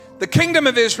The kingdom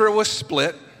of Israel was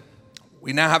split.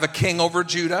 We now have a king over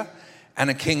Judah and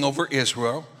a king over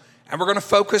Israel. And we're going to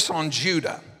focus on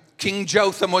Judah. King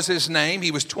Jotham was his name.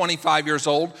 He was 25 years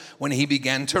old when he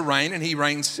began to reign, and he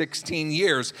reigned 16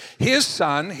 years. His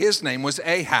son, his name was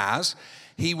Ahaz.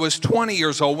 He was 20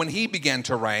 years old when he began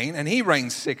to reign, and he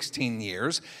reigned 16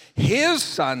 years. His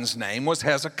son's name was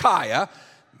Hezekiah.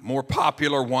 More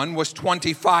popular one, was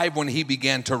 25 when he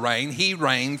began to reign. He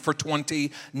reigned for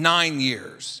 29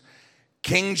 years.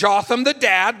 King Jotham, the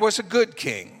dad, was a good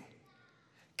king.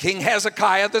 King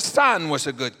Hezekiah, the son, was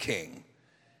a good king.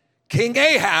 King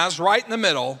Ahaz, right in the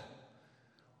middle,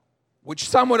 which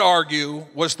some would argue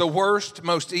was the worst,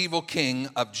 most evil king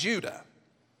of Judah.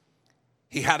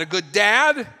 He had a good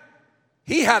dad.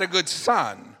 He had a good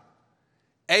son.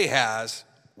 Ahaz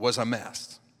was a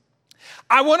mess.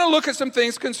 I want to look at some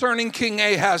things concerning King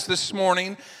Ahaz this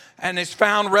morning, and it's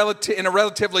found in a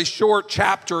relatively short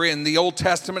chapter in the Old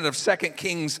Testament of 2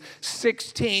 Kings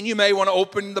 16. You may want to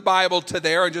open the Bible to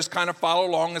there and just kind of follow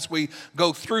along as we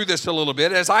go through this a little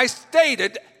bit. As I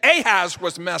stated, Ahaz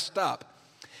was messed up.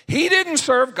 He didn't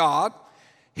serve God.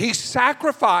 He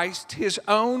sacrificed his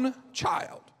own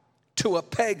child to a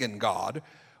pagan god,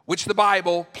 which the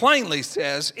Bible plainly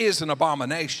says is an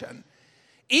abomination.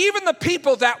 Even the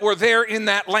people that were there in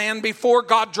that land before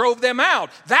God drove them out,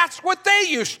 that's what they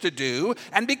used to do.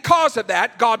 And because of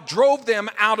that, God drove them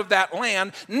out of that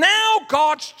land. Now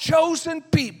God's chosen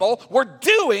people were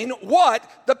doing what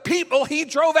the people he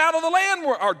drove out of the land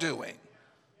are doing.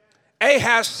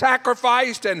 Ahaz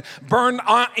sacrificed and burned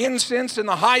incense in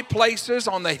the high places,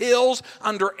 on the hills,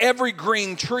 under every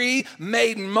green tree,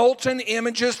 made molten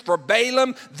images for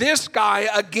Balaam. This guy,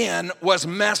 again, was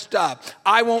messed up.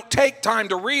 I won't take time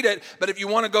to read it, but if you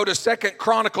want to go to 2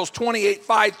 Chronicles 28,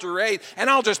 5 through 8, and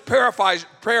I'll just paraphrase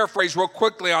real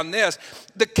quickly on this.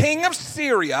 The king of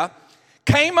Syria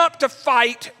came up to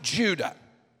fight Judah,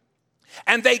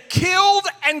 and they killed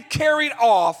and carried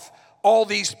off all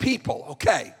these people.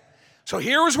 Okay. So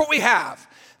here is what we have.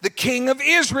 The king of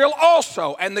Israel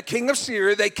also and the king of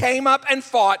Syria, they came up and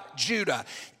fought Judah.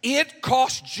 It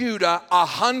cost Judah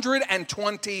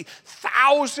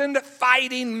 120,000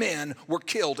 fighting men were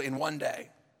killed in one day.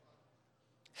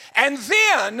 And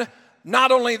then,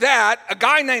 not only that, a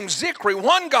guy named Zikri,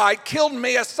 one guy killed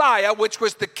Maaseiah, which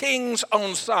was the king's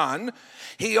own son.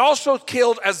 He also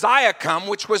killed Azikam,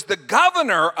 which was the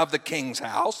governor of the king's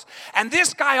house. And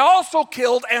this guy also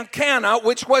killed Elkanah,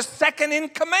 which was second in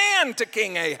command to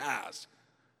King Ahaz.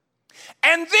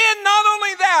 And then not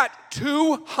only that,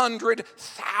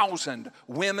 200,000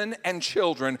 women and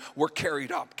children were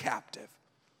carried up captive.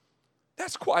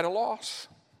 That's quite a loss.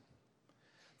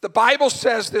 The Bible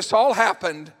says this all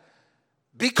happened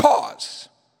because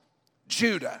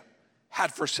Judah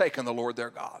had forsaken the Lord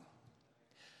their God.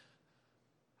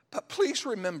 But please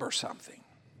remember something.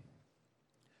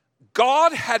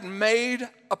 God had made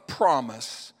a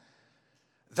promise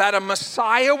that a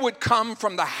Messiah would come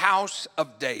from the house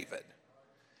of David.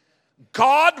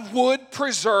 God would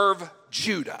preserve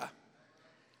Judah.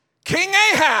 King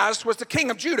Ahaz was the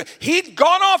king of Judah. He'd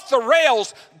gone off the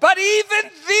rails, but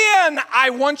even then,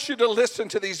 I want you to listen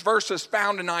to these verses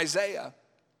found in Isaiah.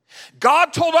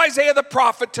 God told Isaiah the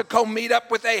prophet to go meet up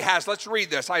with Ahaz. Let's read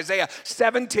this, Isaiah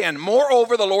 7:10.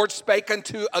 Moreover, the Lord spake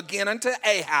again unto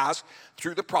Ahaz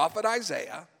through the prophet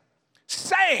Isaiah,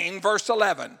 saying, verse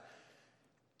 11,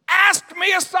 ask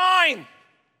me a sign.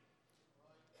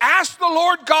 Ask the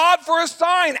Lord God for a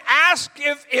sign. Ask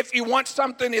if you want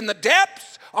something in the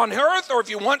depths on earth or if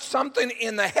you want something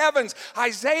in the heavens.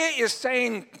 Isaiah is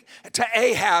saying to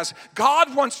Ahaz,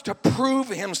 God wants to prove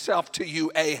himself to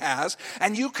you, Ahaz,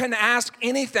 and you can ask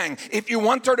anything. If you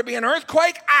want there to be an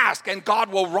earthquake, ask, and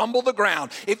God will rumble the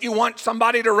ground. If you want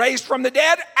somebody to raise from the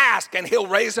dead, ask, and he'll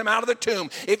raise them out of the tomb.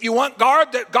 If you want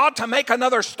God to make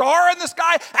another star in the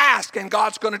sky, ask, and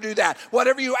God's going to do that.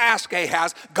 Whatever you ask,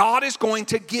 Ahaz, God is going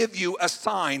to give you a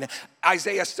sign.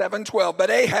 Isaiah 7:12. But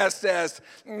Ahaz says,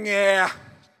 yeah,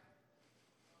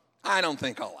 I don't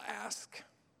think I'll ask.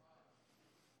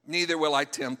 Neither will I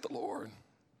tempt the Lord.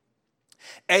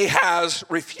 Ahaz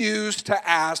refused to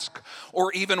ask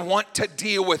or even want to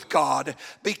deal with God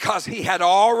because he had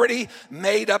already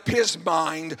made up his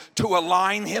mind to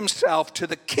align himself to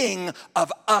the king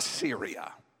of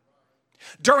Assyria.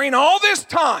 During all this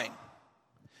time,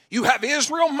 you have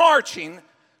Israel marching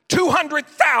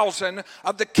 200,000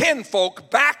 of the kinfolk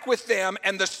back with them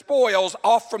and the spoils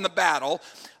off from the battle.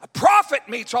 A prophet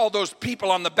meets all those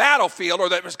people on the battlefield or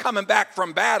that was coming back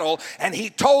from battle, and he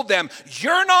told them,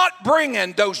 you're not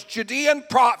bringing those Judean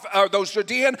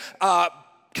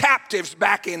captives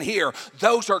back in here.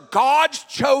 Those are God's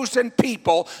chosen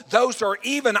people. Those are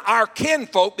even our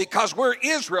kinfolk because we're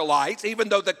Israelites. Even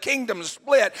though the kingdom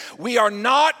split, you're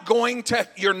not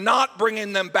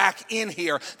bringing them back in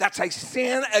here. That's a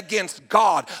sin against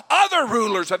God. Other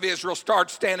rulers of Israel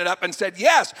started standing up and said,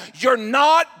 yes, you're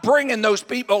not bringing those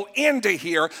people into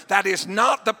here. That is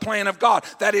not the plan of God.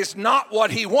 That is not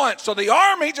what he wants. So the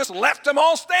army just left them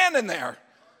all standing there.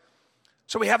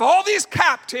 So we have all these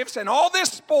captives and all this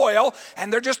spoil,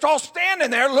 and they're just all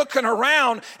standing there looking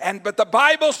around. But the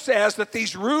Bible says that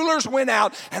these rulers went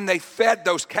out and they fed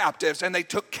those captives, and they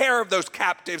took care of those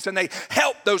captives, and they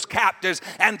helped those captives,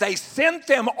 and they sent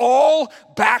them all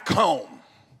back home.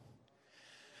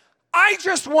 I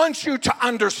just want you to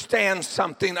understand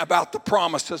something about the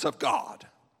promises of God.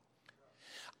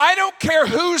 I don't care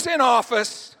who's in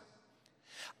office.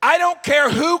 I don't care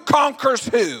who conquers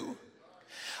who.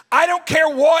 I don't care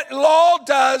what law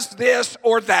does this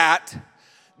or that.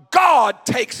 God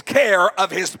takes care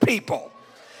of his people,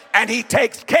 and he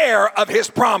takes care of his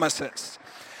promises.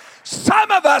 Some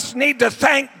of us need to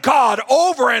thank God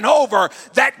over and over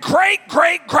that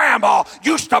great-great-grandma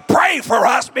used to pray for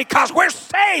us because we're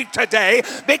saved today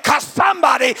because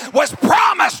somebody was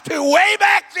promised to way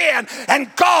back then, and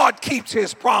God keeps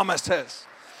his promises.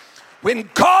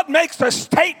 When God makes a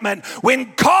statement,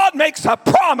 when God makes a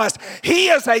promise, he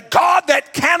is a God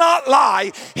that cannot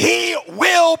lie. He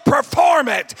will perform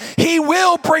it. He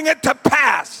will bring it to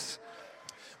pass.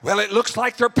 Well, it looks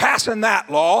like they're passing that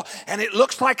law, and it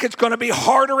looks like it's going to be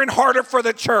harder and harder for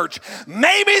the church.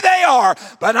 Maybe they are,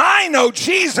 but I know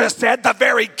Jesus said the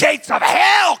very gates of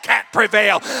hell can't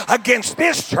prevail against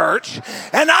this church.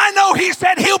 And I know he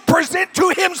said he'll present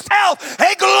to himself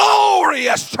a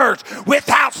glorious church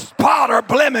without spot or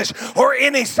blemish or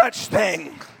any such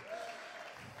thing.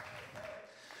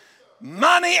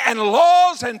 Money and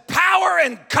laws and power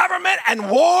and government and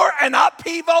war and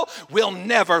upheaval will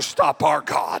never stop our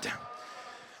God.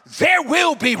 There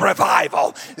will be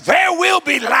revival. There will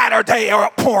be latter-day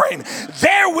outpouring.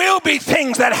 There will be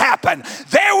things that happen.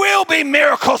 There will be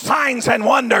miracle signs and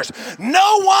wonders.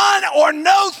 No one or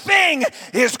no thing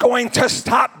is going to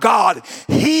stop God.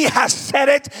 He has said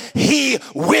it. He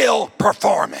will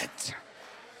perform it.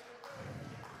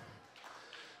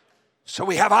 So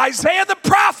we have Isaiah the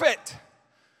prophet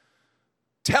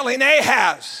telling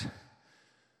Ahaz,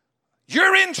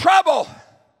 you're in trouble.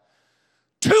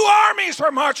 2 armies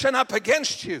are marching up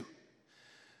against you.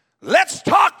 Let's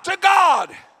talk to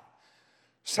God.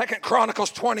 2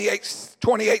 Chronicles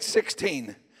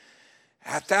 28:16.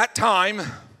 At that time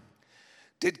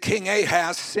did King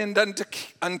Ahaz send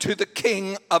unto the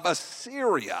king of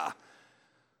Assyria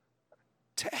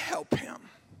to help him.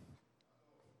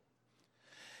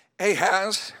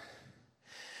 Ahaz,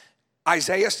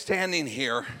 Isaiah standing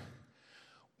here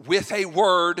with a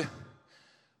word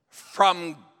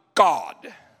from God.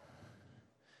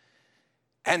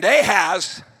 And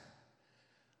Ahaz,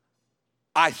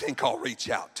 I think I'll reach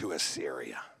out to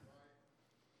Assyria.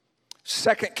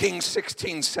 2 Kings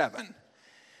 16:7.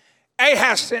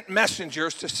 Ahaz sent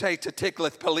messengers to say to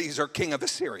Tiglath-Pileser, king of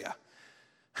Assyria,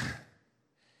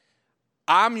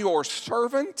 I'm your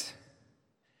servant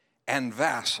and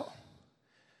vassal.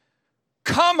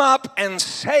 Come up and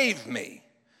save me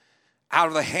out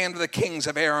of the hand of the kings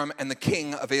of Aram and the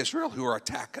king of Israel who are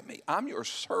attacking me. I'm your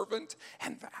servant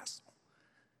and vassal.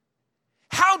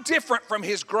 How different from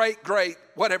his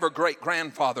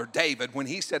great-grandfather David when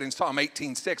he said in Psalm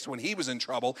 18:6 when he was in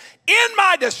trouble, in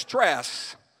my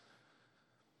distress,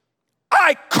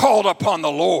 I called upon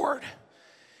the Lord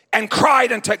and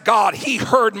cried unto God. He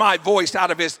heard my voice out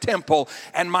of his temple,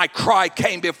 and my cry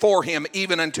came before him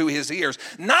even unto his ears.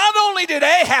 Not only did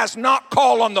Ahaz not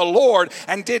call on the Lord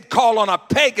and did call on a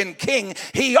pagan king,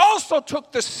 he also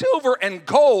took the silver and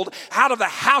gold out of the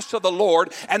house of the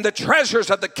Lord and the treasures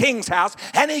of the king's house,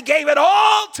 and he gave it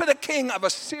all to the king of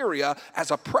Assyria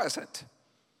as a present.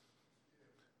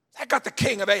 That got the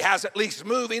king of Ahaz at least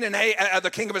moving, and the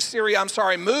king of Assyria,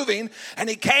 moving. And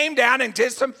he came down and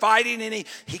did some fighting, and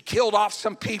he killed off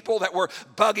some people that were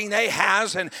bugging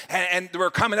Ahaz and were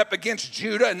coming up against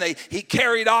Judah, and he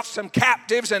carried off some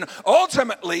captives. And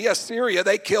ultimately, Assyria,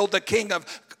 they killed the king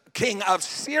of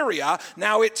Syria.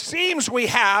 Now it seems we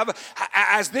have,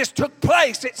 as this took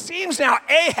place, it seems now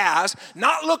Ahaz,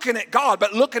 not looking at God,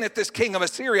 but looking at this king of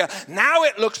Assyria, now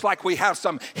it looks like we have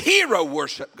some hero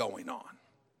worship going on.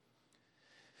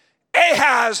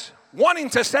 Ahaz wanting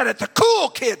to sit at the cool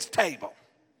kids table.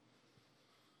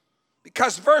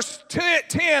 Because verse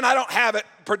 10, I don't have it,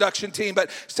 production team, but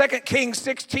 2 Kings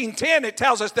 16:10, it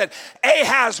tells us that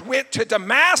Ahaz went to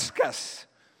Damascus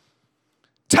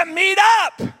to meet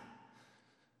up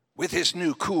with his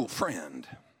new cool friend.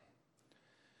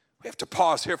 We have to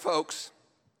pause here, folks.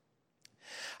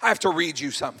 I have to read you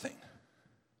something.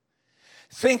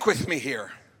 Think with me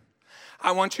here.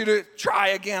 I want you to try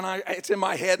again. It's in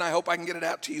my head, and I hope I can get it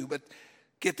out to you, but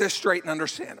get this straight and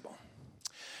understandable.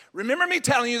 Remember me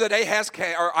telling you that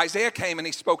Isaiah came and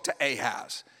he spoke to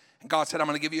Ahaz. And God said, I'm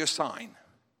going to give you a sign.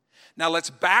 Now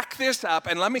let's back this up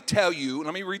and let me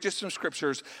read you some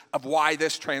scriptures of why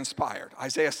this transpired.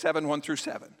 Isaiah 7, 1 through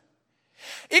 7.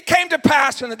 It came to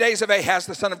pass in the days of Ahaz,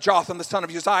 the son of Jotham, the son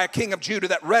of Uzziah, king of Judah,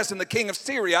 that Rezin, the king of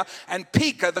Syria, and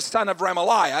Pekah, the son of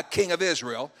Remaliah, king of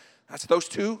Israel, that's those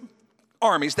two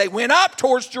armies, they went up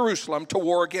towards Jerusalem to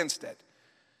war against it.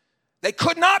 They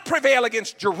could not prevail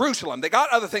against Jerusalem. They got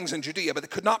other things in Judea, but they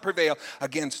could not prevail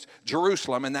against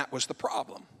Jerusalem, and that was the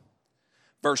problem.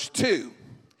 Verse 2,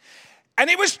 and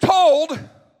it was told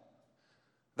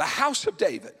the house of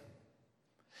David.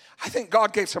 I think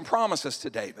God gave some promises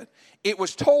to David. It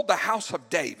was told the house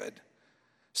of David,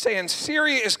 saying,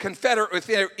 Syria is confederate with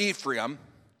Ephraim,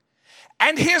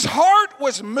 and his heart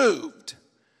was moved,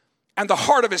 and the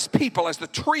heart of his people as the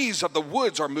trees of the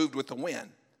woods are moved with the wind.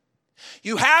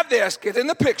 You have this, get in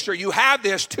the picture, you have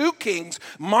this two kings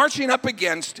marching up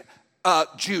against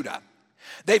Judah.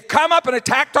 They've come up and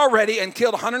attacked already and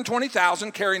killed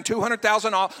 120,000, carrying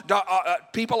 200,000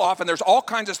 people off, and there's all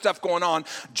kinds of stuff going on.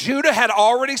 Judah had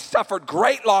already suffered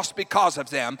great loss because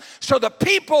of them, so the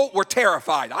people were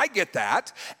terrified. I get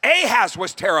that. Ahaz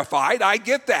was terrified. I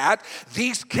get that.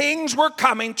 These kings were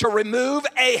coming to remove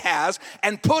Ahaz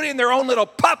and put in their own little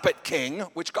puppet king,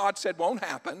 which God said won't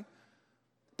happen,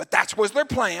 but that was their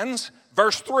plans.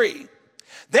 Verse 3,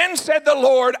 then said the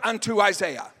Lord unto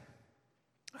Isaiah,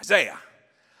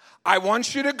 I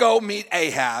want you to go meet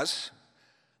Ahaz,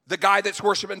 the guy that's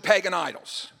worshiping pagan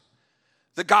idols,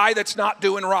 the guy that's not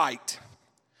doing right,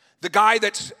 the guy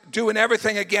that's doing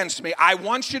everything against me. I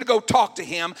want you to go talk to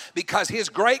him because his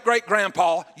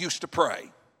great-great-grandpa used to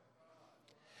pray.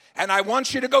 And I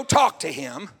want you to go talk to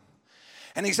him.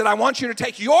 And he said, I want you to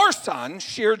take your son,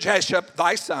 Shear-Jashub,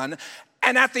 thy son,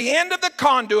 and at the end of the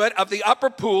conduit of the upper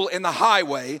pool in the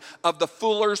highway of the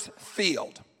fuller's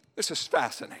field. This is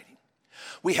fascinating.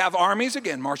 We have armies,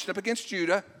 again, marching up against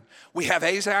Judah. We have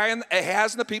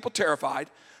Ahaz and the people terrified.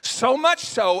 So much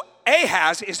so,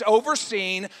 Ahaz is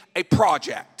overseeing a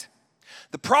project.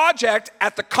 The project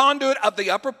at the conduit of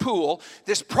the upper pool,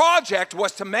 this project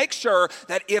was to make sure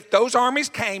that if those armies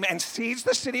came and sieged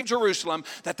the city of Jerusalem,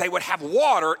 that they would have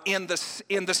water in the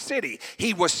city.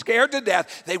 He was scared to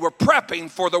death. They were prepping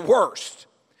for the worst.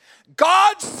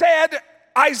 God said,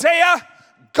 Isaiah,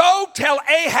 go tell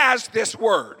Ahaz this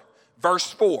word.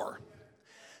 Verse 4,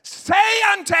 say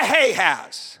unto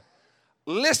Ahaz,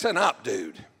 listen up,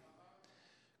 dude.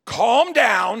 Calm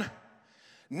down,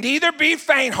 neither be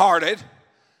faint-hearted,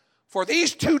 for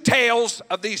these two tales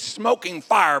of these smoking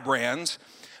firebrands,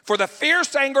 for the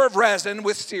fierce anger of Rezin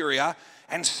with Syria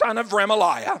and son of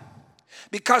Remaliah,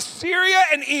 because Syria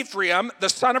and Ephraim, the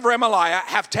son of Remaliah,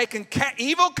 have taken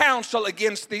evil counsel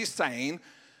against thee, saying,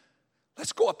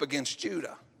 let's go up against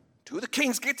Judah. Two of the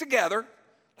kings get together.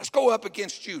 Let's go up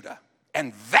against Judah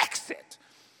and vex it.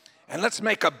 And let's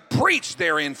make a breach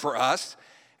therein for us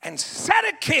and set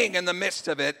a king in the midst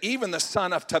of it, even the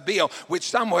son of Tabeel, which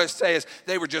some would say is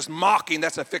they were just mocking.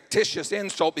 That's a fictitious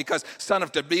insult because son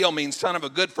of Tabeel means son of a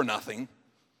good for nothing.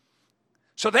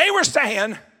 So they were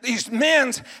saying, these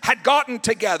men had gotten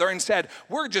together and said,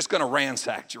 we're just going to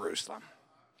ransack Jerusalem.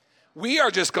 We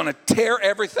are just going to tear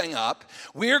everything up.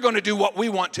 We're going to do what we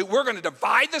want to. We're going to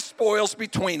divide the spoils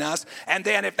between us. And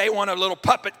then if they want a little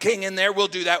puppet king in there, we'll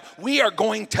do that. We are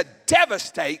going to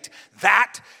devastate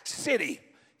that city.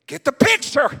 Get the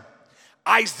picture.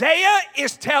 God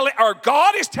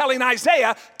is telling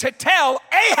Isaiah to tell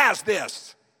Ahaz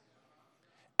this.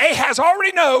 Ahaz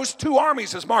already knows two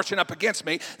armies is marching up against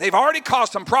me. They've already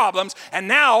caused some problems. And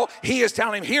now he is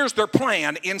telling him, here's their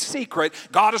plan in secret.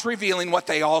 God is revealing what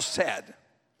they all said.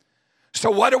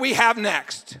 So what do we have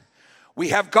next? We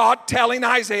have God telling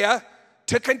Isaiah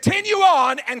to continue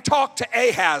on and talk to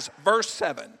Ahaz. Verse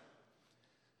 7.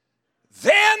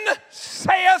 Then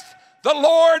saith the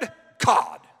Lord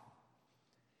God,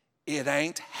 it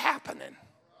ain't happening.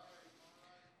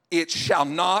 It shall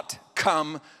not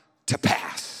come to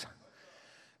pass.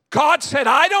 God said,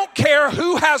 I don't care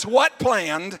who has what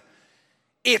planned.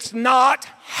 It's not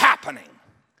happening.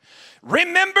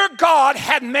 Remember, God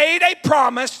had made a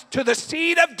promise to the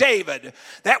seed of David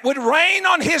that would reign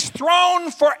on his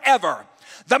throne forever.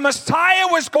 The Messiah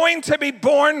was going to be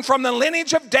born from the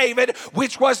lineage of David,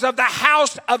 which was of the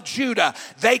house of Judah.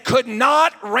 They could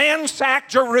not ransack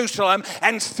Jerusalem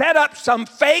and set up some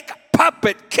fake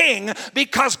puppet king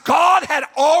because God had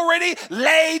already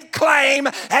laid claim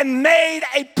and made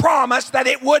a promise that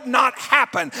it would not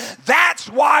happen. That's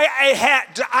why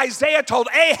Isaiah told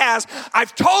Ahaz,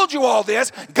 I've told you all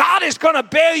this. God is going to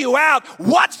bail you out.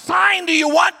 What sign do you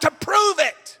want to prove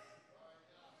it?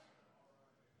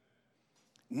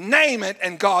 Name it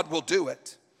and God will do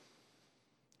it.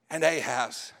 And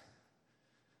Ahaz,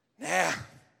 nah,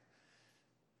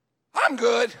 I'm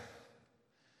good.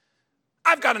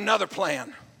 I've got another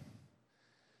plan.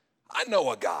 I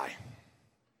know a guy.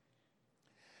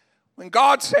 When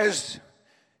God says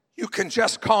you can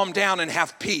just calm down and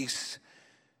have peace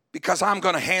because I'm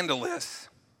going to handle this,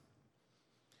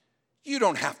 you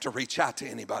don't have to reach out to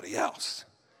anybody else.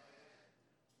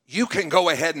 You can go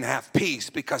ahead and have peace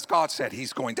because God said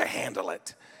he's going to handle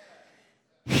it.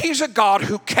 He's a God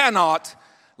who cannot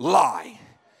lie.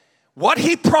 What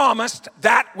he promised,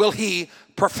 that will he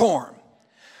perform.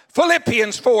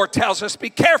 Philippians 4 tells us, be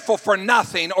careful for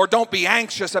nothing, or don't be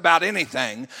anxious about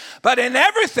anything, but in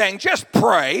everything just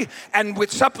pray, and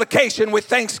with supplication, with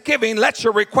thanksgiving, let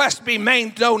your requests be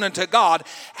made known unto God.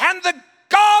 And the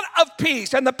God of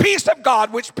peace, and the peace of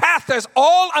God, which passeth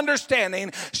all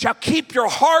understanding, shall keep your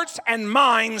hearts and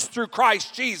minds through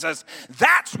Christ Jesus.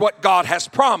 That's what God has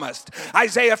promised.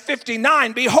 Isaiah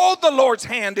 59, behold, the Lord's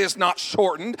hand is not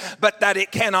shortened, but that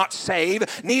it cannot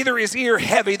save, neither is ear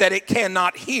heavy that it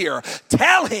cannot hear.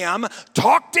 Tell him,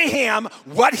 talk to him,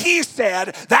 what he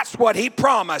said, that's what he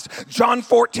promised. John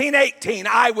 14, 18,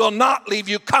 I will not leave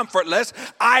you comfortless,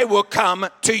 I will come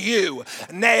to you.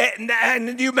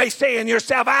 And you may say in yourself,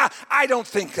 I don't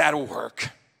think that'll work.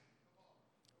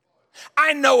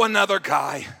 I know another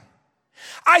guy.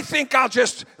 I think I'll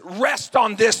just rest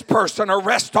on this person or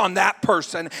rest on that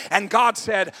person. And God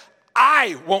said,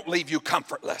 I won't leave you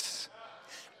comfortless.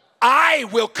 I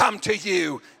will come to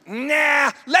you.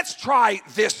 Nah, let's try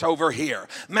this over here.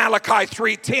 Malachi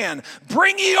 3:10,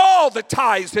 bring ye all the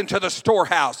tithes into the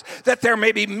storehouse, that there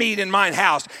may be meat in mine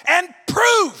house, and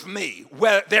prove me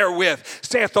therewith,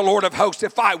 saith the Lord of hosts,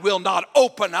 if I will not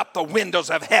open up the windows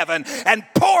of heaven and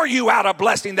pour you out a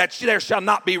blessing that there shall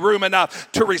not be room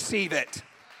enough to receive it.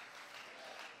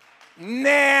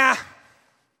 Nah,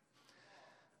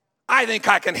 I think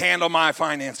I can handle my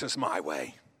finances my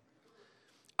way.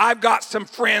 I've got some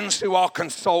friends who I'll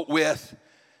consult with.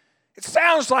 It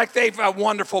sounds like they've a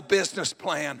wonderful business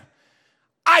plan.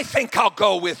 I think I'll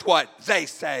go with what they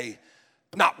say,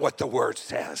 not what the word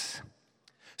says.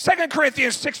 2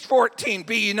 Corinthians 6:14,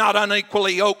 be ye not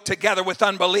unequally yoked together with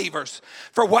unbelievers.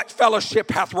 For what fellowship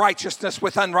hath righteousness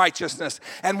with unrighteousness?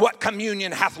 And what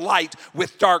communion hath light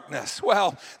with darkness?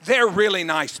 Well, they're really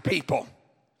nice people.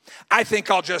 I think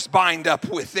I'll just bind up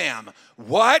with them.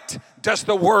 What does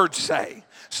the word say?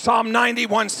 Psalm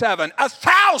 91:7,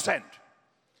 1,000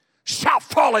 shall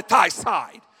fall at thy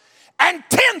side, and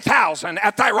 10,000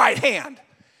 at thy right hand.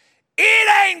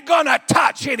 It ain't gonna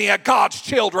touch any of God's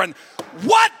children.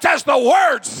 What does the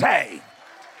word say?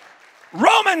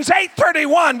 Romans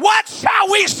 8:31, what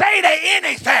shall we say to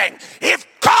anything? If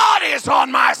God is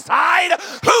on my side,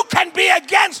 who can be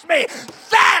against me?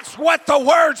 That's what the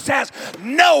word says.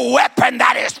 No weapon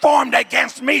that is formed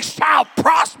against me shall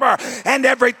prosper, and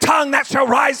every tongue that shall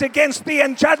rise against thee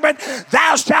in judgment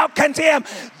thou shalt condemn.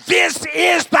 This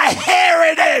is the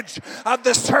heritage of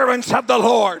the servants of the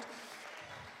Lord.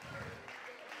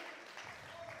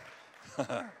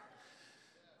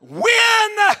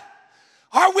 When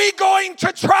are we going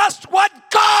to trust what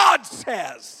God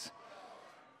says?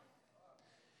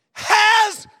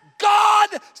 Has God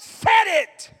said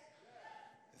it?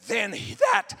 Then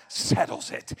that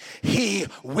settles it. He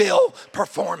will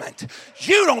perform it.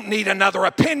 You don't need another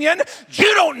opinion.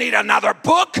 You don't need another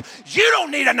book. You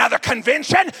don't need another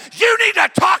convention. You need to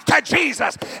talk to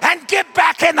Jesus and get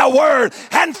back in the Word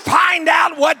and find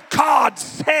out what God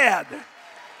said.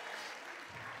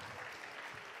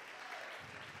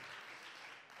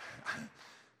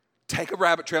 Take a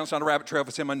rabbit trail. It's not a rabbit trail if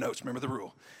it's in my notes. Remember the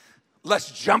rule. Let's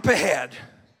jump ahead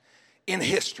in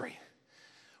history.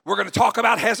 We're going to talk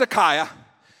about Hezekiah,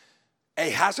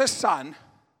 Ahaz's son.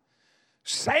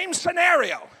 Same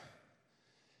scenario.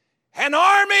 An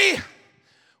army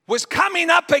was coming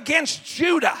up against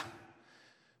Judah.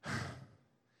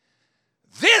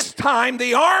 This time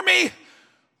the army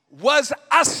was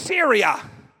Assyria,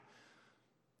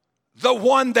 the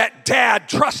one that Dad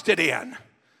trusted in.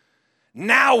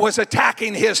 Now was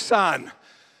attacking his son.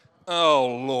 Oh,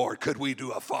 Lord, could we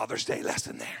do a Father's Day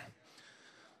lesson there?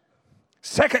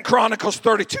 2 Chronicles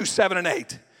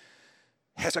 32:7-8.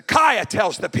 Hezekiah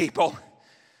tells the people,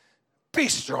 be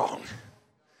strong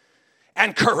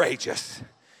and courageous.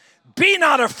 Be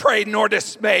not afraid nor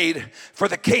dismayed for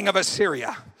the king of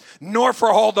Assyria, nor for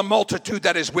all the multitude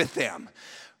that is with them.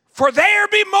 For there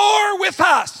be more with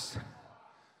us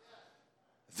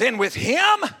than with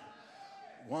him.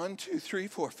 1, 2, 3,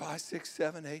 4, 5, 6,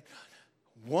 7, 8.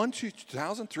 1, 2,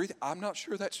 2,000, 3. I'm not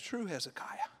sure that's true, Hezekiah.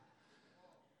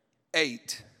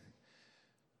 8.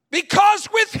 Because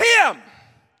with him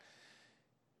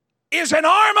is an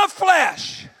arm of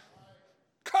flesh.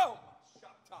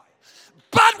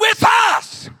 But with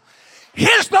us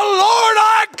is the Lord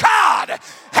our God,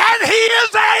 and he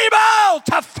is able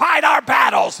to fight our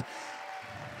battles.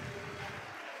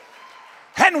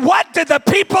 And what did the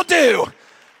people do?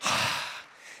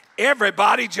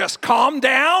 Everybody just calmed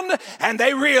down, and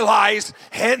they realized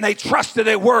and they trusted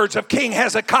the words of King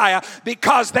Hezekiah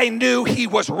because they knew he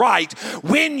was right.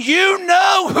 When you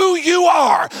know who you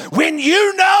are, when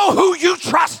you know who you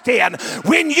trust in,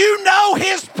 when you know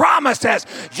his promises,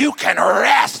 you can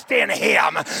rest in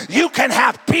him. You can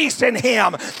have peace in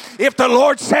him. If the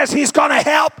Lord says he's going to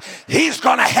help, he's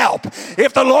going to help.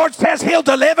 If the Lord says he'll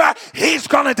deliver, he's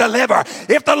going to deliver.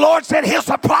 If the Lord said he'll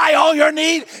supply all your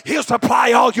need, he'll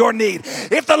supply all your need.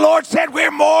 If the Lord said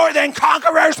we're more than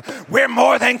conquerors, we're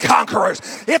more than conquerors.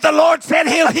 If the Lord said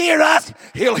he'll hear us,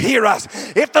 he'll hear us.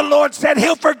 If the Lord said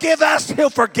he'll forgive us, he'll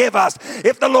forgive us.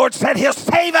 If the Lord said he'll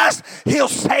save us, he'll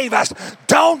save us.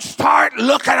 Don't start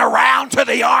looking around to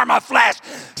the arm of flesh.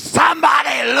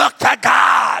 Somebody look to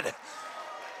God.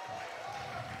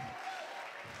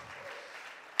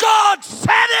 God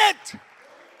said it.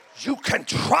 You can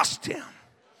trust him.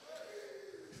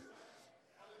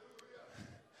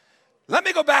 Let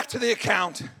me go back to the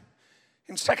account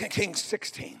in 2 Kings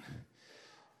 16.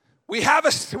 We have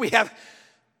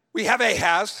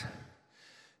Ahaz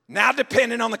now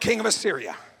dependent on the king of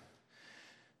Assyria.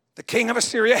 The king of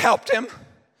Assyria helped him.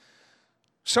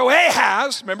 So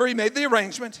Ahaz, remember he made the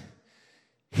arrangement,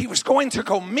 he was going to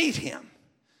go meet him,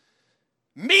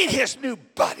 meet his new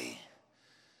buddy,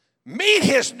 meet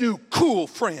his new cool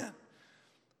friend.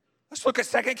 Let's look at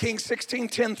 2 Kings 16,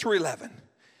 10 through 11.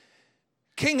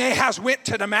 King Ahaz went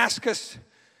to Damascus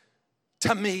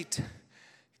to meet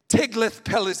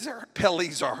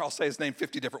Tiglath-Pileser. I'll say his name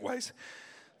 50 different ways.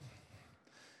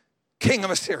 King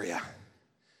of Assyria.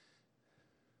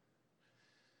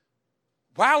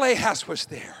 While Ahaz was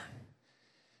there,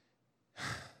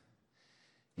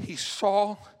 he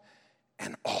saw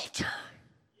an altar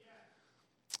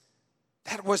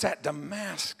that was at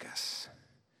Damascus.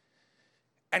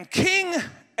 And King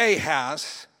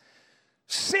Ahaz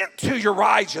sent to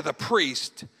Urijah the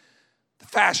priest the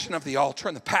fashion of the altar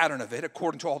and the pattern of it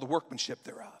according to all the workmanship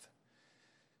thereof.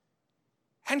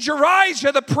 And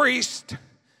Urijah the priest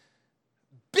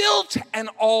built an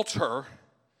altar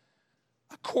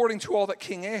according to all that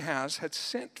King Ahaz had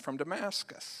sent from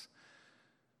Damascus.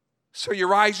 So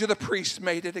Urijah the priest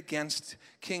made it against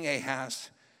King Ahaz,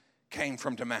 came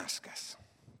from Damascus.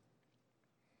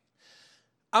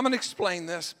 I'm going to explain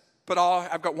this, but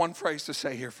I've got one phrase to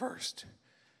say here first.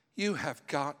 You have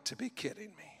got to be kidding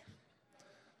me.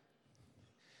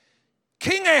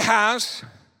 King Ahaz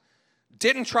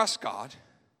didn't trust God,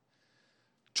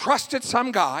 trusted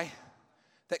some guy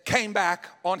that came back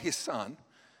on his son.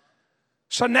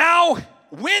 So now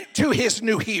went to his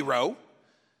new hero,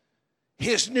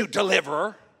 his new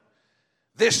deliverer,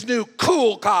 this new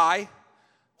cool guy,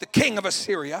 the king of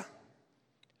Assyria.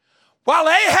 While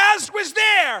Ahaz was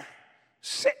there,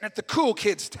 sitting at the cool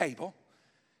kids' table,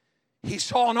 he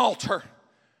saw an altar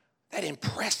that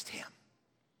impressed him.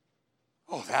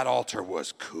 Oh, that altar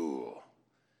was cool.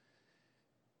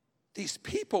 These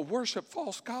people worship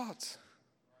false gods.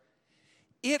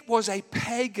 It was a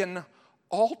pagan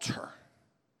altar.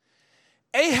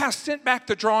 Ahaz sent back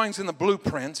the drawings and the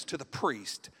blueprints to the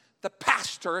priest, the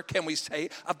pastor, can we say,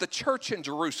 of the church in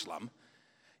Jerusalem.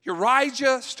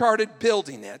 Urijah started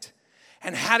building it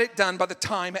and had it done by the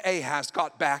time Ahaz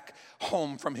got back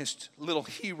home from his little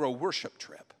hero worship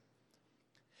trip.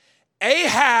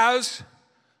 Ahaz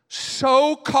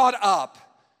so caught up,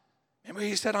 remember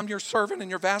he said, I'm your servant and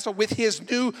your vassal, with his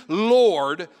new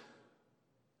lord,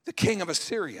 the king of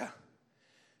Assyria,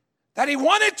 that he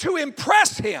wanted to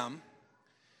impress him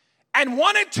and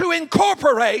wanted to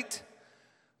incorporate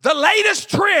the latest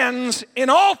trends in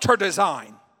altar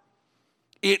design.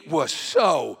 It was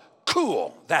so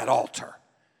cool, that altar.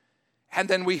 And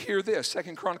then we hear this,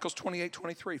 2 Chronicles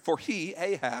 28:23. For he,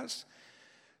 Ahaz,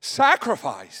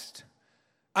 sacrificed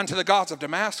unto the gods of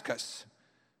Damascus.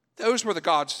 Those were the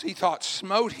gods he thought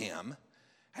smote him.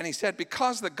 And he said,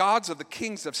 because the gods of the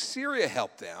kings of Syria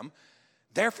helped them,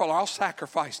 therefore I'll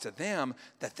sacrifice to them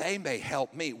that they may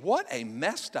help me. What a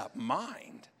messed up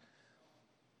mind.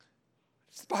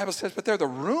 The Bible says, but they're the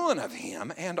ruin of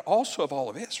him and also of all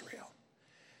of Israel.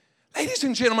 Ladies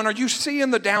and gentlemen, are you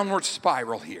seeing the downward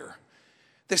spiral here?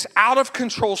 This out of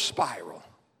control spiral.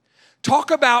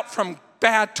 Talk about from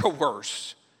bad to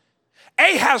worse.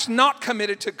 Ahaz not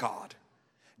committed to God.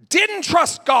 Didn't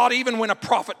trust God even when a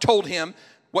prophet told him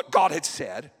what God had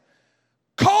said.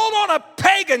 Called on a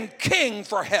pagan king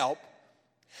for help.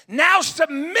 Now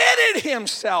submitted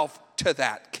himself to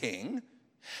that king.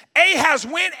 Ahaz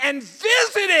went and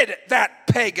visited that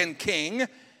pagan king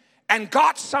and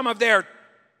got some of their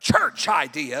church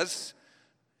ideas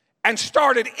and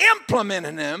started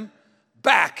implementing them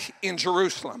back in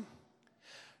Jerusalem.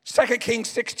 2 Kings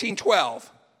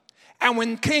 16:12. And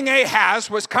when King Ahaz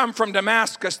was come from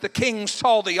Damascus, the king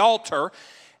saw the altar,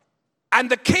 and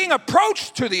the king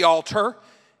approached to the altar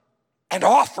and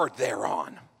offered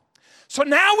thereon. So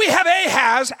now we have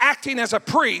Ahaz acting as a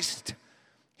priest.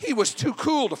 He was too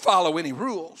cool to follow any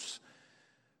rules.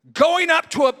 Going up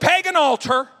to a pagan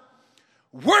altar,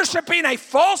 worshiping a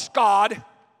false god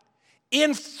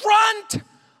in front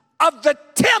of the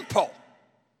temple,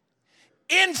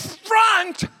 in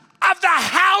front of the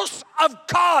house of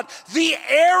God, the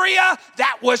area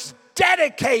that was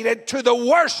dedicated to the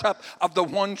worship of the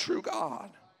one true God.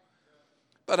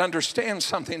 But understand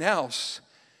something else.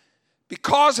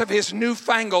 Because of his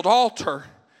newfangled altar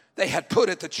they had put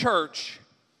at the church,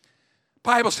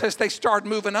 Bible says they started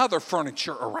moving other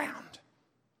furniture around.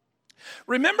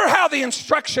 Remember how the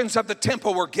instructions of the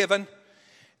temple were given?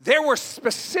 There were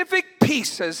specific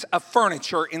pieces of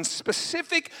furniture in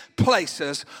specific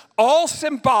places, all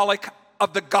symbolic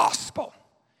of the gospel.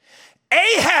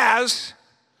 Ahaz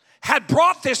had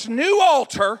brought this new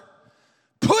altar,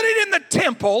 put it in the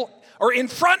temple, or in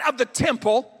front of the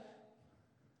temple.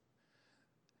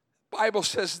 Bible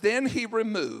says then he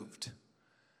removed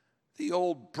the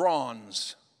old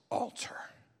bronze altar.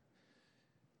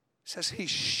 It says he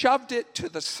shoved it to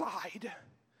the side.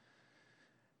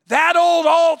 That old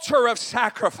altar of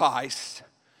sacrifice,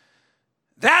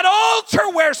 that altar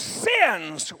where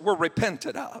sins were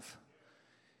repented of,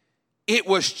 it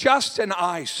was just an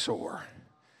eyesore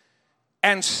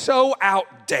and so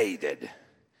outdated,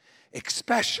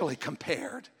 especially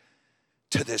compared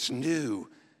to this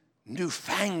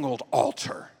newfangled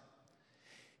altar.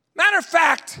 Matter of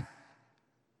fact,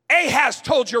 Ahaz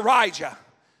told Urijah,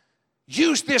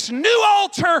 use this new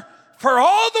altar for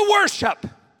all the worship.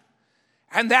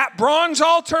 And that bronze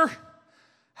altar,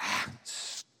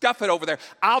 stuff it over there.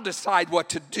 I'll decide what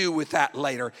to do with that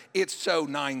later. It's so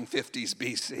 950s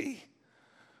BC.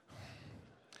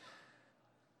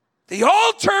 The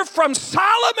altar from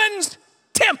Solomon's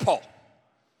temple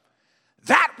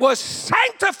that was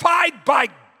sanctified by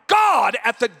God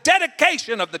at the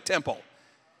dedication of the temple.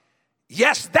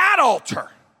 Yes, that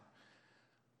altar.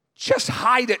 Just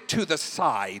hide it to the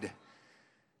side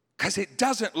because it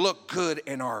doesn't look good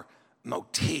in our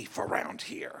motif around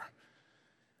here.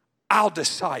 I'll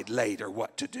decide later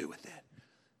what to do with it.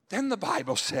 Then the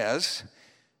Bible says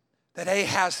that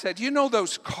Ahaz said, you know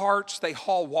those carts they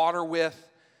haul water with?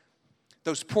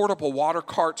 Those portable water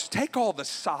carts? Take all the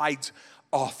sides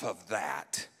off of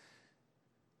that.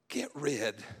 Get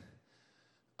rid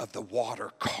of the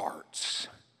water carts.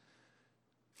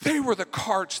 They were the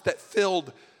carts that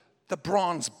filled the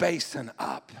bronze basin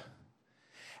up.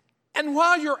 And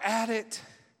while you're at it,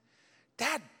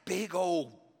 that big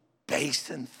old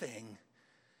basin thing,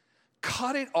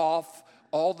 cut it off,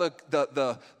 all the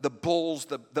bulls,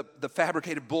 the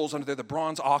fabricated bulls under there, the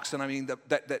bronze oxen,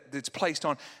 that it's placed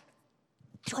on.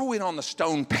 Throw it on the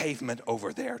stone pavement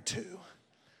over there too.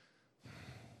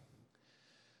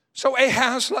 So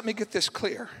Ahaz, let me get this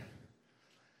clear.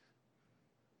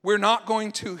 We're not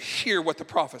going to hear what the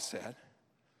prophet said.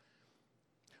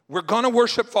 We're going to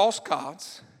worship false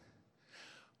gods.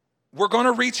 We're going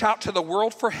to reach out to the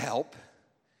world for help,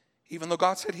 even though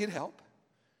God said he'd help.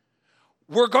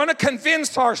 We're going to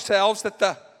convince ourselves that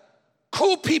the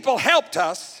cool people helped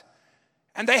us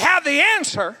and they have the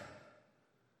answer.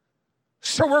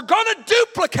 So we're going to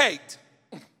duplicate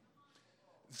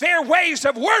their ways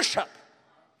of worship,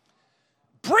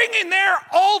 bringing their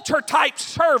altar type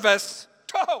service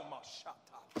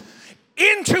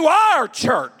into our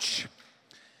church.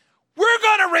 We're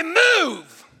going to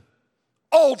remove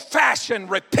old-fashioned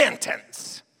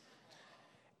repentance.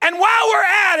 And while we're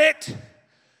at it,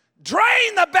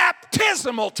 drain the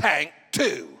baptismal tank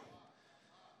too.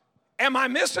 Am I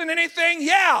missing anything?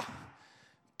 Yeah.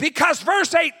 Because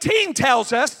verse 18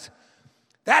 tells us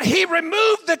that he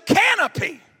removed the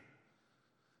canopy.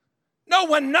 No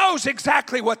one knows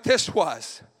exactly what this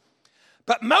was.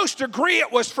 But most agree it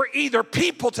was for either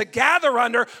people to gather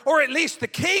under, or at least the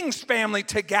king's family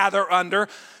to gather under,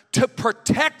 to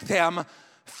protect them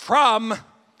from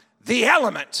the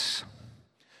elements.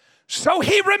 So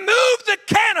he removed the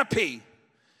canopy.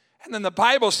 And then the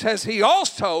Bible says he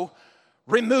also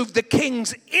removed the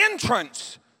king's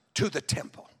entrance to the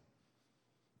temple.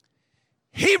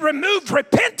 He removed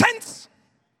repentance.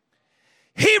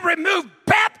 He removed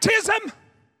baptism.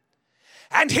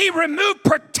 And he removed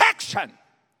protection.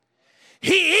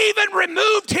 He even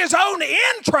removed his own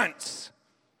entrance.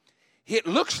 It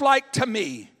looks like to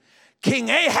me, King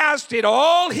Ahaz did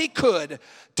all he could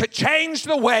to change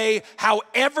the way how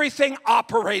everything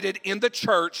operated in the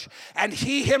church, and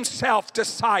he himself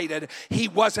decided he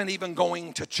wasn't even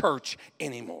going to church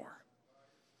anymore.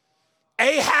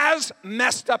 Ahaz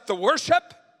messed up the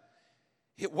worship.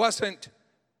 It wasn't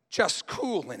just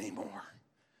cool anymore.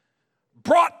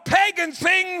 Brought pagan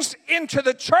things into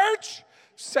the church.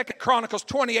 2 Chronicles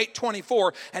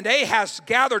 28:24, and Ahaz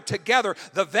gathered together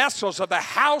the vessels of the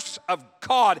house of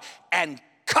God and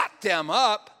cut them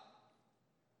up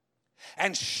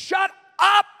and shut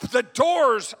up the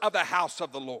doors of the house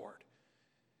of the Lord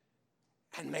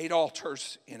and made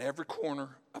altars in every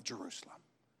corner of Jerusalem.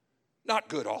 Not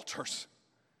good altars.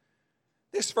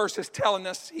 This verse is telling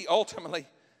us he ultimately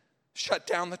shut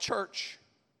down the church.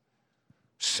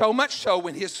 So much so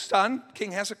when his son,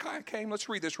 King Hezekiah, came. Let's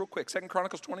read this real quick. 2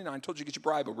 Chronicles 29. I told you to get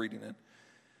your Bible reading in.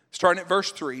 Starting at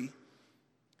verse 3.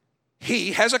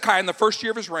 He, Hezekiah, in the first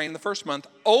year of his reign, the first month,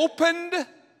 opened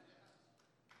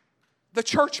the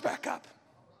church back up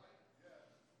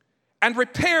and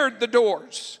repaired the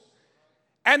doors.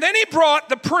 And then he brought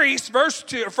the priests, verse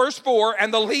 4,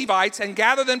 and the Levites, and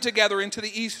gathered them together into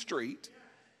the east street,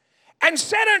 and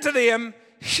said unto them,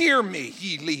 hear me,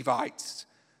 ye Levites.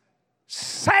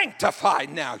 Sanctify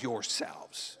now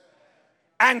yourselves,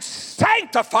 and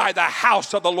sanctify the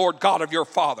house of the Lord God of your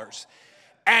fathers,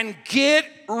 and get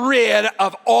rid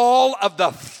of all of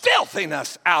the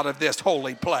filthiness out of this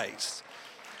holy place.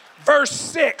 Verse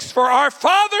 6, for our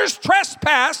fathers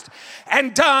trespassed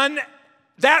and done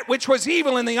that which was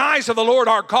evil in the eyes of the Lord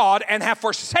our God, and have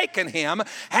forsaken him,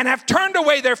 and have turned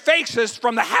away their faces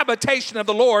from the habitation of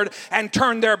the Lord, and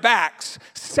turned their backs.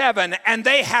 7, and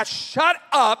they have shut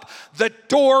up the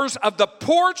doors of the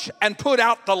porch, and put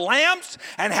out the lamps,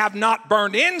 and have not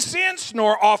burned incense,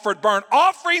 nor offered burnt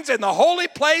offerings in the holy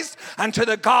place unto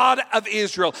the God of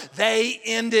Israel. They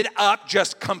ended up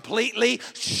just completely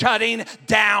shutting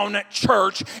down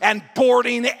church and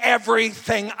boarding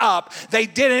everything up. They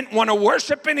didn't want to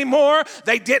worship anymore.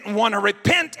 They didn't want to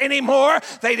repent anymore.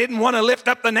 They didn't want to lift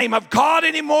up the name of God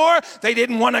anymore. They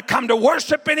didn't want to come to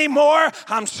worship anymore.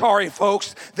 I'm sorry,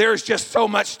 folks. There's just so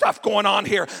much stuff going on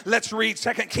here. Let's read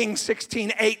 2 Kings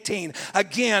 16:18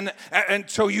 again, and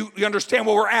so you understand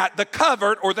where we're at. The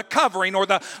covered, or the covering, or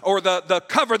the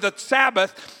cover the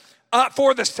Sabbath.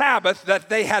 For the Sabbath that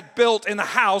they had built in the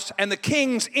house, and the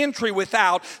king's entry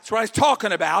without. That's what I was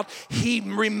talking about. He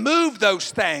removed those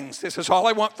things. This is all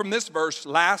I want from this verse,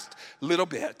 last little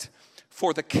bit.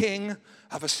 For the king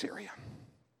of Assyria.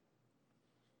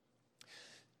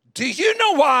 Do you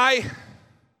know why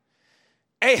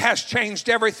Ahaz changed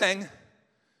everything,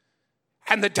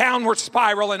 and the downward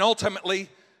spiral, and ultimately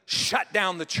shut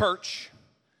down the church?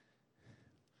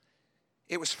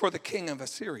 It was for the king of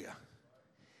Assyria.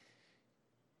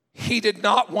 He did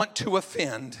not want to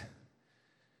offend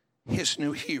his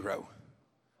new hero,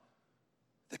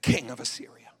 the king of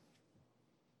Assyria.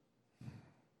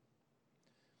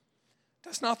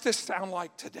 Does not this sound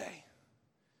like today?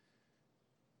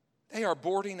 They are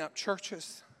boarding up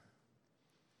churches.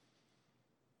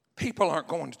 People aren't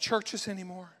going to churches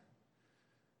anymore.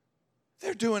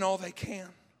 They're doing all they can.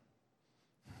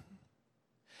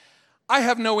 I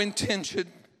have no intention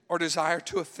or desire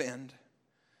to offend,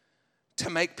 to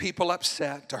make people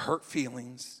upset, to hurt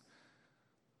feelings,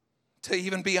 to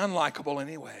even be unlikable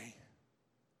anyway.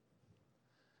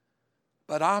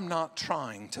 But I'm not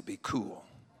trying to be cool.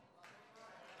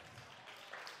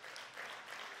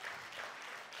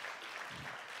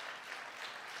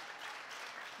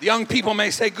 The young people may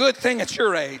say, good thing at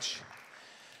your age.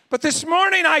 But this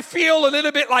morning I feel a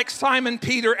little bit like Simon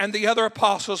Peter and the other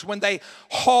apostles when they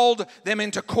hauled them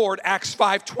into court, Acts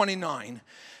 5:29.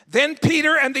 Then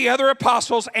Peter and the other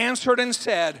apostles answered and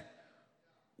said,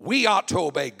 we ought to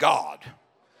obey God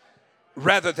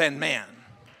rather than man.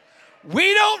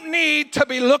 We don't need to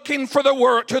be looking for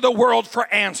to the world for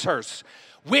answers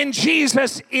when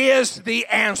Jesus is the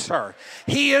answer.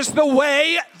 He is the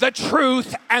way, the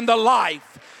truth, and the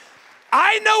life.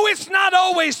 I know it's not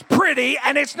always pretty,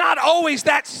 and it's not always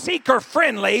that seeker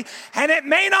friendly, and it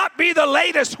may not be the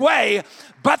latest way,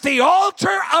 but the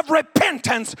altar of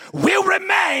repentance will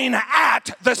remain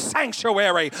at the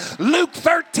sanctuary. Luke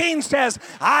 13 says,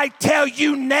 I tell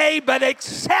you, nay, but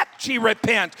except ye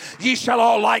repent, ye shall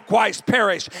all likewise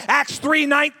perish. Acts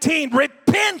 3:19,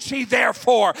 repent ye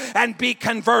therefore and be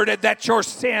converted, that your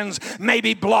sins may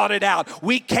be blotted out.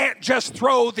 We can't just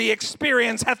throw the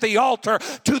experience at the altar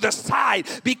to the side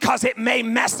because it may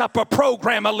mess up a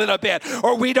program a little bit,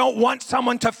 or we don't want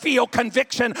someone to feel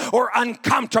conviction or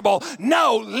uncomfortable.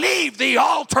 No, leave the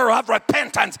altar of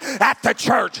repentance at the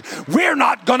church. We're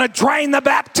not going to drain the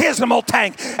baptismal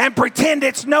tank and pretend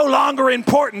it's no longer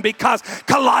important, because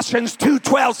Colossians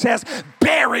 2:12 says,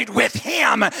 buried with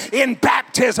him in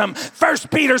baptism. 1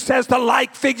 Peter says, the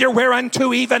like figure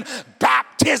whereunto even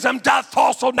baptism doth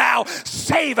also now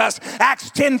save us. Acts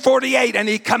 10:48, and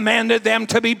he commanded them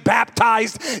to be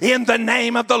baptized in the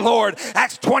name of the Lord.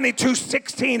 Acts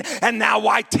 22:16, and now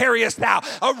why tarriest thou?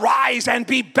 Arise and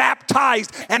be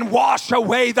baptized and wash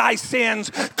away thy sins,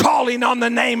 calling on the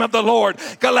name of the Lord.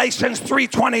 Galatians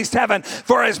 3:27,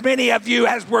 for as many of you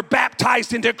as were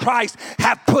baptized into Christ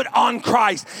have put on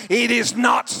Christ. It is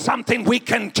not something we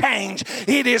can change.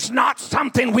 It is not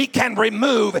something we can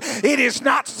remove. It is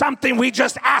not something we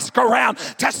just ask around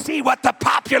to see what the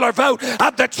popular vote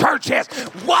of the church is.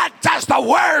 What does the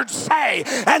word say?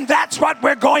 And that's what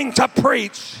we're going to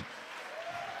preach.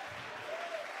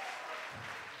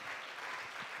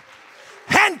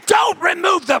 And don't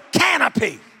remove the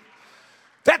canopy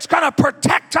that's going to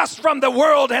protect us from the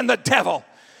world and the devil.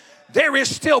 There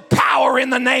is still power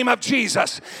in the name of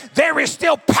Jesus. There is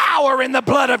still power in the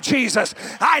blood of Jesus.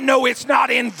 I know it's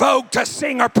not in vogue to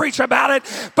sing or preach about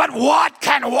it, but what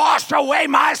can wash away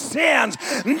my sins?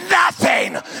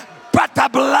 Nothing but the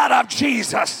blood of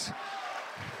Jesus.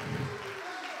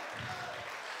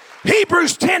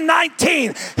 Hebrews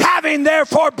 10:19, having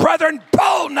therefore, brethren,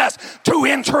 boldness to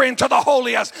enter into the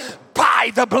holiest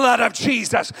by the blood of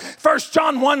Jesus. 1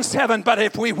 John 1:7, but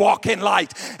if we walk in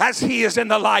light as he is in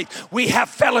the light, we have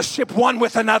fellowship one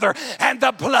with another, and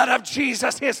the blood of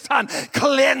Jesus, his son,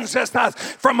 cleanses us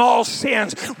from all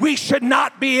sins. We should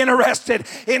not be interested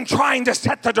in trying to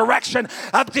set the direction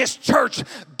of this church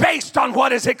based on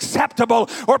what is acceptable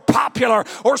or popular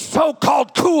or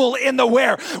so-called cool in the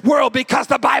world, because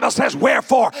the Bible says,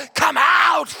 wherefore, come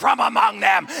out from among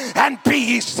them and be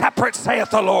ye separate, saith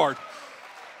the Lord.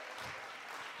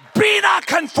 Be not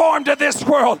conformed to this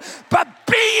world, but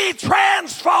be ye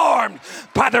transformed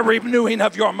by the renewing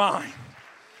of your mind.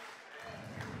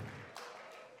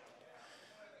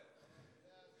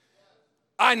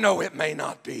 I know it may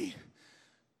not be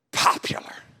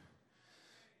popular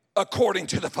according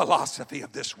to the philosophy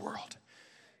of this world.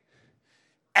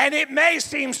 And it may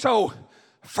seem so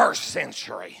first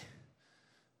century,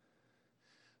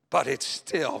 but it's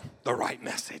still the right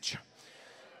message.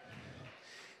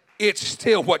 It's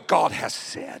still what God has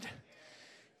said.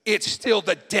 It's still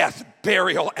the death,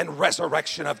 burial, and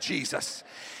resurrection of Jesus.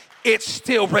 It's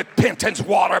still repentance,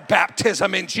 water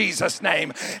baptism in Jesus'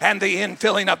 name, and the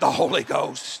infilling of the Holy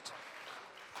Ghost.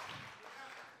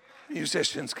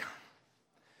 Musicians,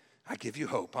 I give you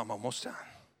hope. I'm almost done.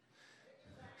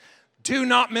 Do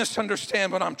not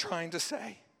misunderstand what I'm trying to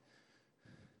say.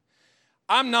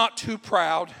 I'm not too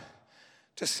proud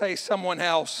to say someone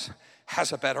else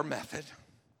has a better method.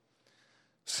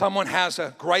 Someone has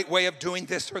a great way of doing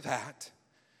this or that.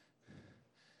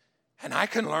 And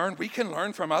we can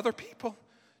learn from other people.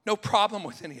 No problem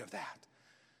with any of that.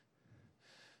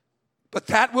 But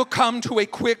that will come to a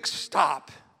quick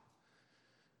stop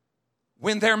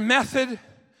when their method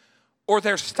or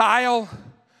their style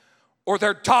or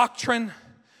their doctrine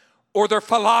or their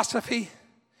philosophy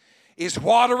is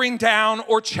watering down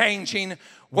or changing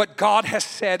what God has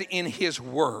said in his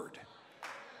word.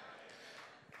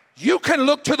 You can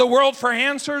look to the world for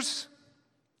answers.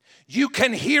 You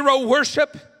can hero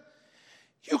worship.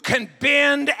 You can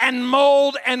bend and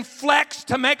mold and flex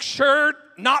to make sure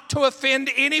not to offend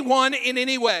anyone in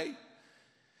any way.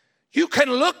 You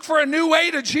can look for a new way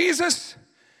to Jesus.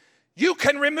 You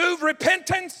can remove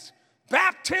repentance,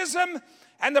 baptism,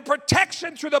 and the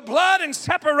protection through the blood and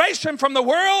separation from the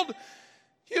world.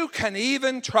 You can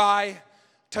even try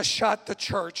to shut the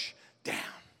church down.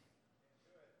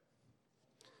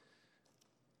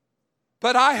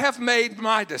 But I have made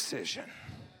my decision.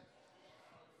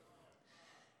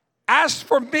 As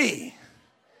for me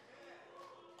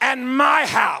and my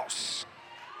house,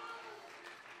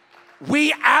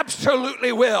 we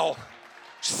absolutely will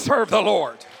serve the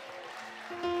Lord.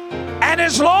 And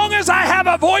as long as I have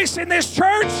a voice in this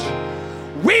church,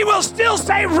 we will still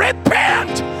say,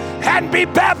 repent and be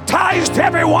baptized,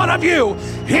 every one of you,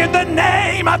 in the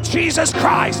name of Jesus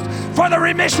Christ for the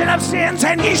remission of sins,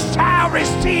 and ye shall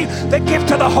receive the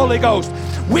gift of the Holy Ghost.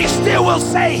 We still will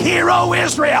say, hear, O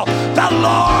Israel, the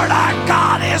Lord our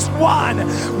God is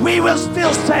one. We will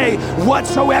still say,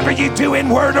 whatsoever you do in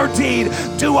word or deed,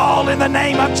 do all in the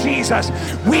name of Jesus.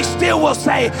 We still will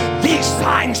say, these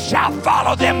signs shall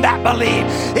follow them that believe.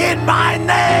 In my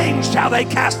name shall they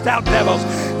cast out devils.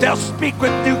 They'll speak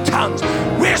with new tongues.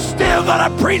 We're still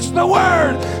going to preach the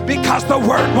word because the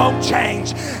word won't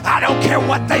change. I don't care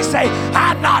what they say.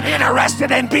 I'm not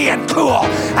interested in being cool.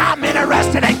 I'm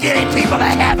interested in getting people to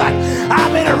heaven.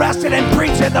 I'm interested in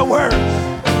preaching the word.